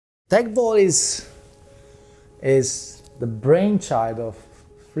Teqball is the brainchild of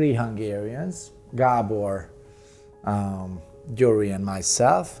three Hungarians, Gábor, Gyuri and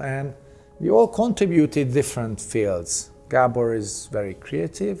myself, and we all contributed different fields. Gábor is very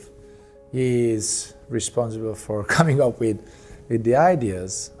creative. He is responsible for coming up with the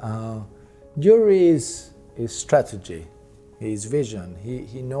ideas. Gyuri is strategy, his vision.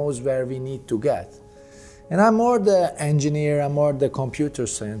 He knows where we need to get. And I'm more the engineer, I'm more the computer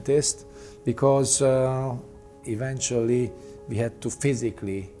scientist, because eventually we had to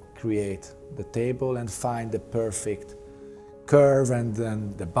physically create the table and find the perfect curve and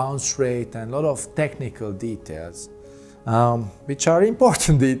then the bounce rate and a lot of technical details, which are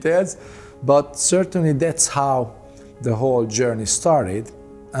important details, but certainly that's how the whole journey started.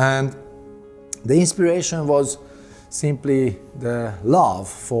 And the inspiration was simply the love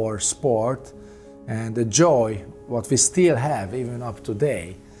for sport and the joy what we still have even up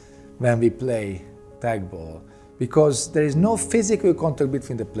today when we play Teqball, because there is no physical contact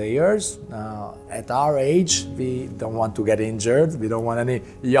between the players. At our age, we don't want to get injured. We don't want any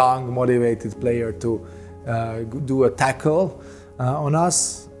young, motivated player to do a tackle on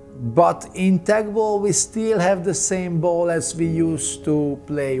us. But in Teqball, we still have the same ball as we used to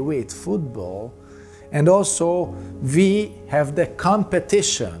play with football. And also, we have the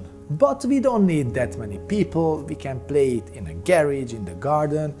competition. But we don't need that many people. We can play it in a garage, in the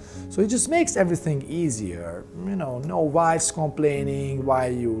garden. So it just makes everything easier. You know, no wives complaining why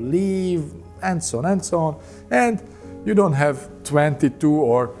you leave, and so on and so on. And you don't have 22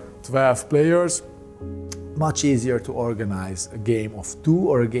 or 12 players. Much easier to organize a game of 2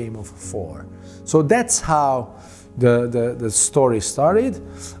 or a game of 4. So that's how the story started.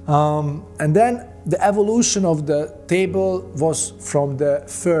 And then the evolution of the table was from the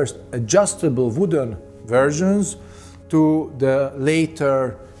first adjustable wooden versions to the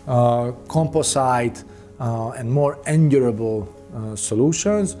later composite and more endurable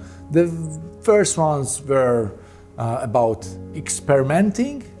solutions. The first ones were about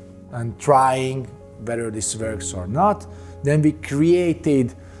experimenting and trying whether this works or not. Then we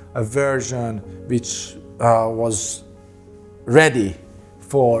created a version which was ready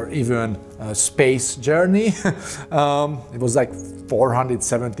for even a space journey. It was like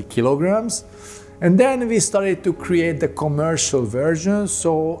 470 kilograms. And then we started to create the commercial version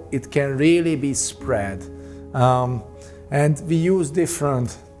so it can really be spread. And we use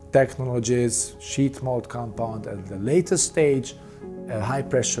different technologies, sheet mold compound at the latest stage, high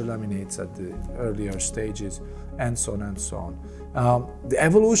pressure laminates at the earlier stages, and so on and so on. The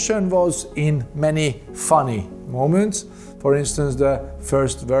evolution was in many funny moments. For instance, the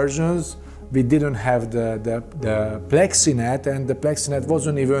first versions, we didn't have the plexinet, and the plexinet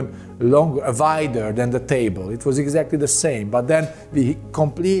wasn't even wider than the table. It was exactly the same. But then we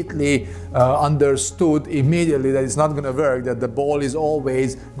completely understood immediately that it's not going to work, that the ball is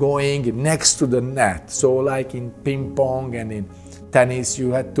always going next to the net. So like in ping pong and in tennis,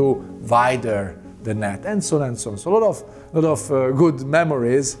 you had to wider the net, and so on and so on. So a lot of good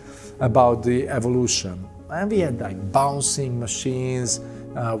memories about the evolution. And we had like bouncing machines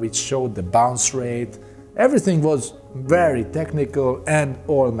which showed the bounce rate. Everything was very technical and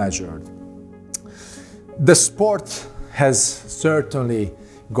all measured. The sport has certainly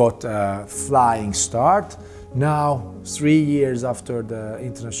got a flying start. Now, 3 years after the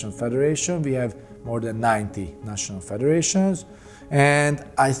International Federation, we have more than 90 national federations. And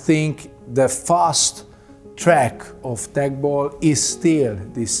I think the fast track of Teqball is still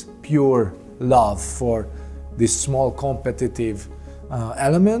this pure love for this small competitive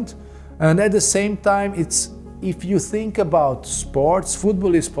element. And at the same time, if you think about sports,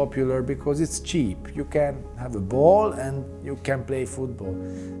 football is popular because it's cheap. You can have a ball and you can play football.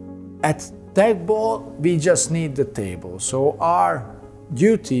 At Teqball, we just need the table. So our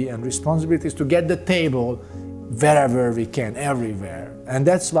duty and responsibility is to get the table wherever we can, everywhere. And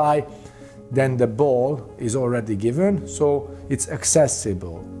that's why then the ball is already given, so it's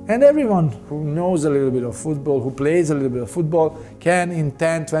accessible. And everyone who knows a little bit of football, who plays a little bit of football, can in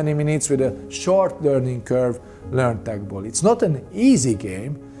 10-20 minutes with a short learning curve learn Teqball. It's not an easy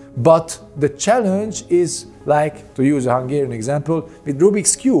game, but the challenge is, like, to use a Hungarian example, with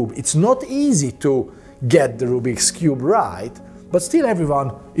Rubik's Cube. It's not easy to get the Rubik's Cube right, but still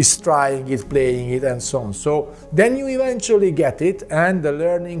everyone is trying it, playing it, and so on. So then you eventually get it, and the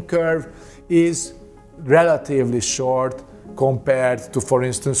learning curve is relatively short compared to, for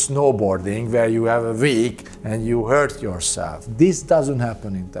instance, snowboarding, where you have a week and you hurt yourself. This doesn't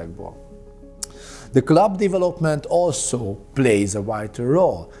happen in Teqball. The club development also plays a vital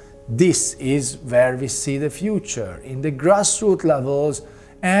role. This is where we see the future. In the grassroots levels,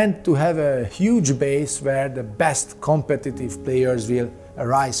 and to have a huge base where the best competitive players will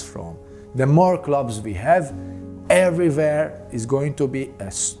arise from. The more clubs we have, everywhere is going to be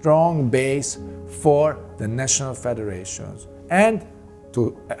a strong base for the national federations and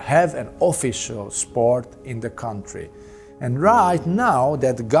to have an official sport in the country. And right now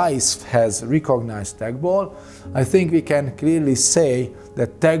that GAIS has recognized Teqball, I think we can clearly say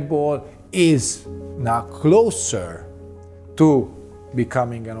that Teqball is now closer to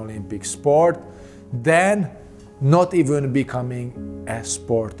becoming an Olympic sport than not even becoming a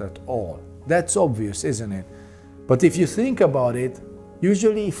sport at all. That's obvious, isn't it? But if you think about it,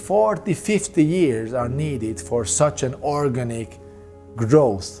 usually 40, 50 years are needed for such an organic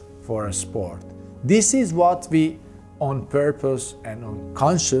growth for a sport. This is what we, on purpose and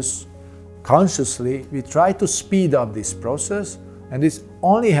consciously, we try to speed up this process, and this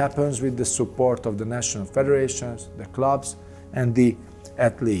only happens with the support of the national federations, the clubs, and the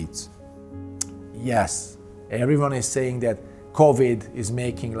athletes. Yes, everyone is saying that COVID is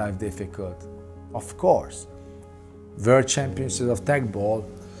making life difficult. Of course. World Championships of Teqball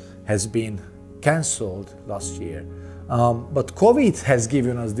has been cancelled last year. But COVID has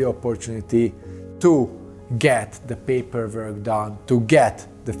given us the opportunity to get the paperwork done, to get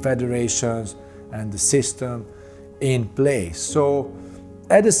the federations and the system in place. So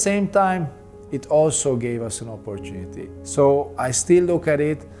at the same time, it also gave us an opportunity. So I still look at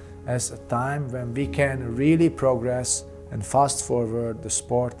it as a time when we can really progress and fast forward the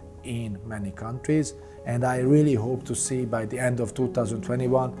sport in many countries. And I really hope to see by the end of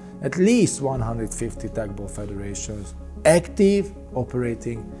 2021 at least 150 Teqball federations, active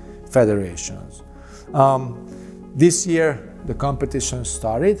operating federations. This year the competition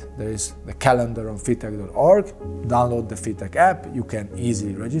started. There is the calendar on FITEQ.org. Download the FITEQ app. You can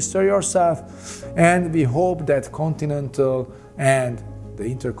easily register yourself. And we hope that continental and the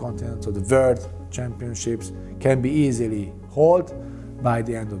intercontinental, the World Championships can be easily held by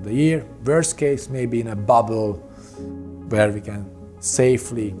the end of the year. Worst case, maybe in a bubble where we can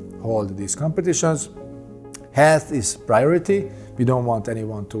safely hold these competitions. Health is priority. We don't want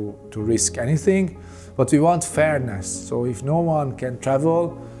anyone to risk anything, but we want fairness. So if no one can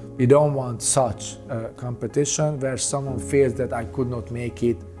travel, we don't want such a competition where someone feels that I could not make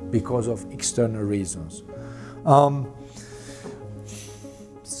it because of external reasons.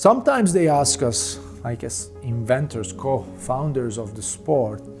 Sometimes they ask us, I guess, inventors, co-founders of the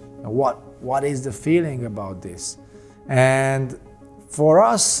sport, what is the feeling about this? And for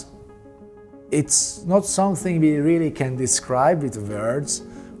us, it's not something we really can describe with words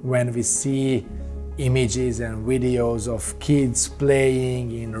when we see images and videos of kids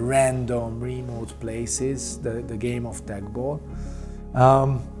playing in random remote places, the game of Teqball.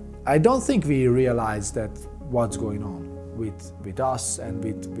 I don't think we realize that what's going on with us and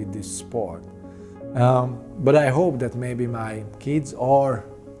with this sport. But I hope that maybe my kids or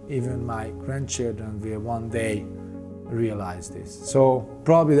even my grandchildren will one day realize this. So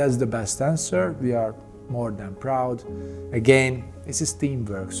probably that's the best answer. We are more than proud. Again, this is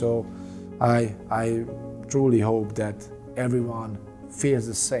teamwork. So I truly hope that everyone feels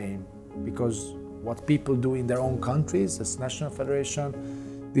the same, because what people do in their own countries as national federation,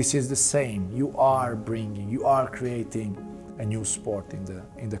 this is the same. You are creating a new sport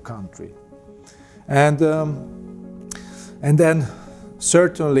in the country. And then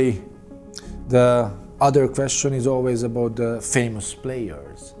certainly the other question is always about the famous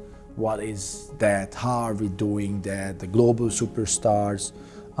players. What is that? How are we doing that? The global superstars.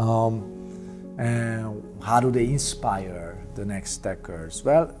 And how do they inspire the next Teqers?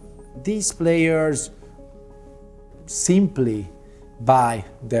 Well, these players, simply by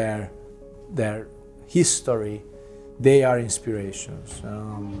their history, they are inspirations.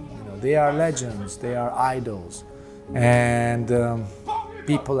 They are legends, they are idols. And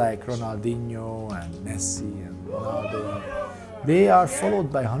people like Ronaldinho and Messi and Ronaldo, they are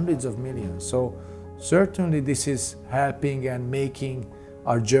followed by hundreds of millions. So certainly this is helping and making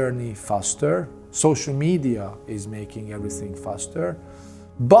our journey faster. Social media is making everything faster.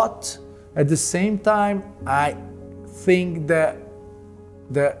 But at the same time, I think that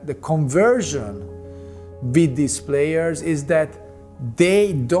the conversion with these players is that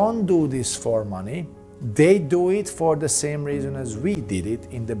they don't do this for money. They do it for the same reason as we did it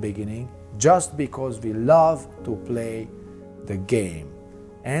in the beginning, just because we love to play the game.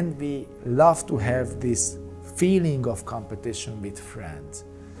 And we love to have this feeling of competition with friends.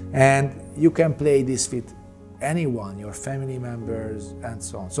 And you can play this with anyone, your family members and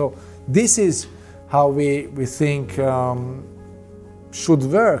so on. So this is how we think should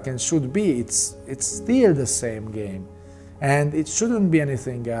work and should be. It's still the same game. And it shouldn't be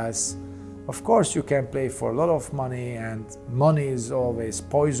anything else. Of course, you can play for a lot of money, and money is always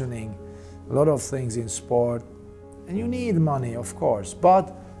poisoning a lot of things in sport. And you need money, of course,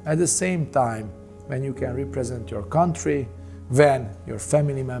 but at the same time, when you can represent your country, when your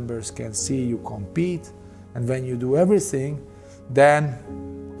family members can see you compete, and when you do everything, then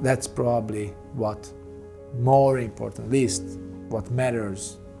that's probably what more important, at least what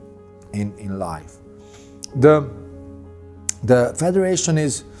matters in life. The federation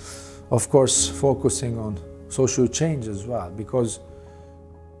is, of course, focusing on social change as well, because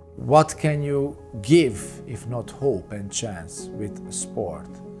what can you give if not hope and chance with sport?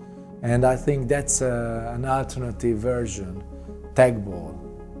 And I think that's an alternative version, Teqball.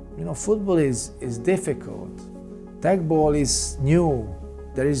 You know, football is difficult. Teqball is new.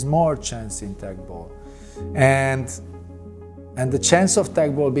 There is more chance in Teqball. And the chance of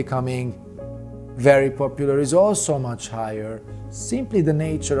Teqball becoming very popular is also much higher. Simply the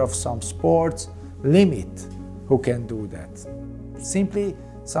nature of some sports limit who can do that. Simply,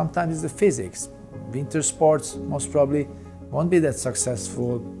 sometimes it's the physics. Winter sports most probably won't be that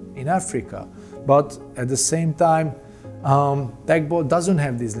successful in Africa. But at the same time, Teqball doesn't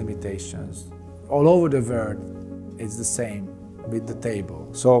have these limitations. All over the world, it's the same with the table.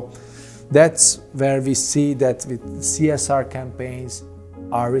 So that's where we see that with CSR campaigns,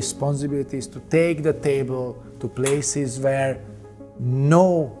 our responsibility is to take the table to places where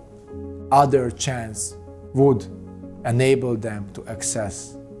no other chance would enable them to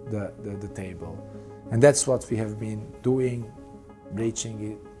access the table. And that's what we have been doing,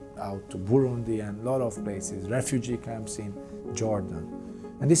 reaching it out to Burundi and a lot of places, refugee camps in Jordan.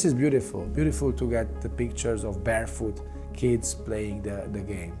 And this is beautiful, beautiful to get the pictures of barefoot kids playing the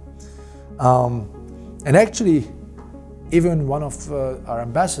game. And actually, even one of our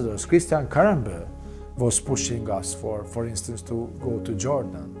ambassadors, Christian Karembel, was pushing us for instance, to go to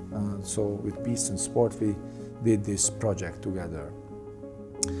Jordan. So with Peace and Sport, we did this project together.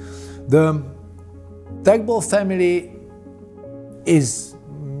 The Teqball family is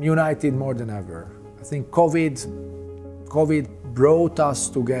united more than ever. I think COVID brought us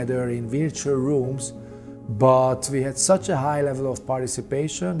together in virtual rooms, but we had such a high level of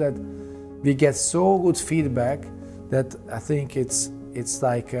participation that we get so good feedback that I think it's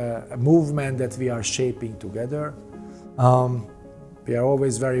like a movement that we are shaping together. We are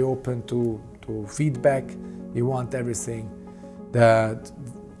always very open to feedback. We want everything that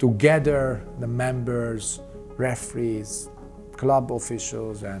together, the members, referees, club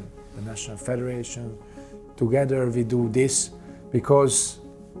officials and the National Federation, together we do this because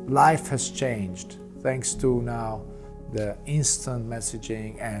life has changed. Thanks to now the instant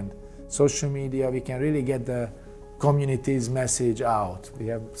messaging and social media, we can really get the community's message out. We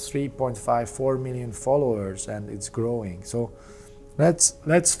have 3.54 million followers and it's growing. So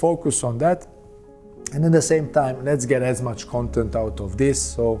let's focus on that. And at the same time, let's get as much content out of this.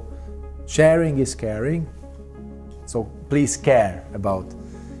 So sharing is caring. So please care about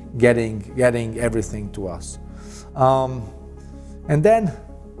getting everything to us. And then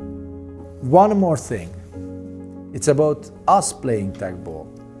one more thing. It's about us playing Teqball.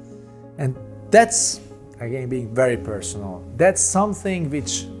 And that's, again, being very personal. That's something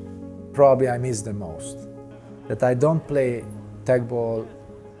which probably I miss the most. That I don't play Teqball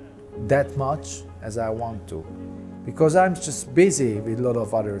that much as I want to, because I'm just busy with a lot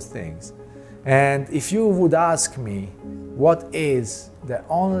of other things. And if you would ask me what is the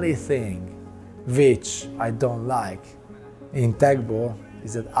only thing which I don't like in Teqball,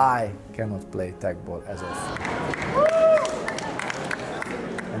 is that I cannot play Teqball as often.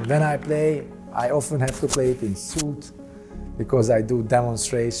 And when I play, I often have to play it in suit because I do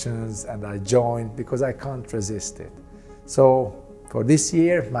demonstrations and I join because I can't resist it. So for this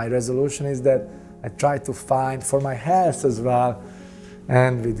year, my resolution is that I try to find, for my health as well,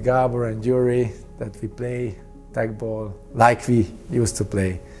 and with Gabor and Yuri, that we play Teqball like we used to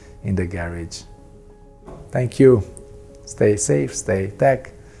play in the garage. Thank you. Stay safe, stay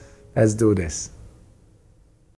tech. Let's do this.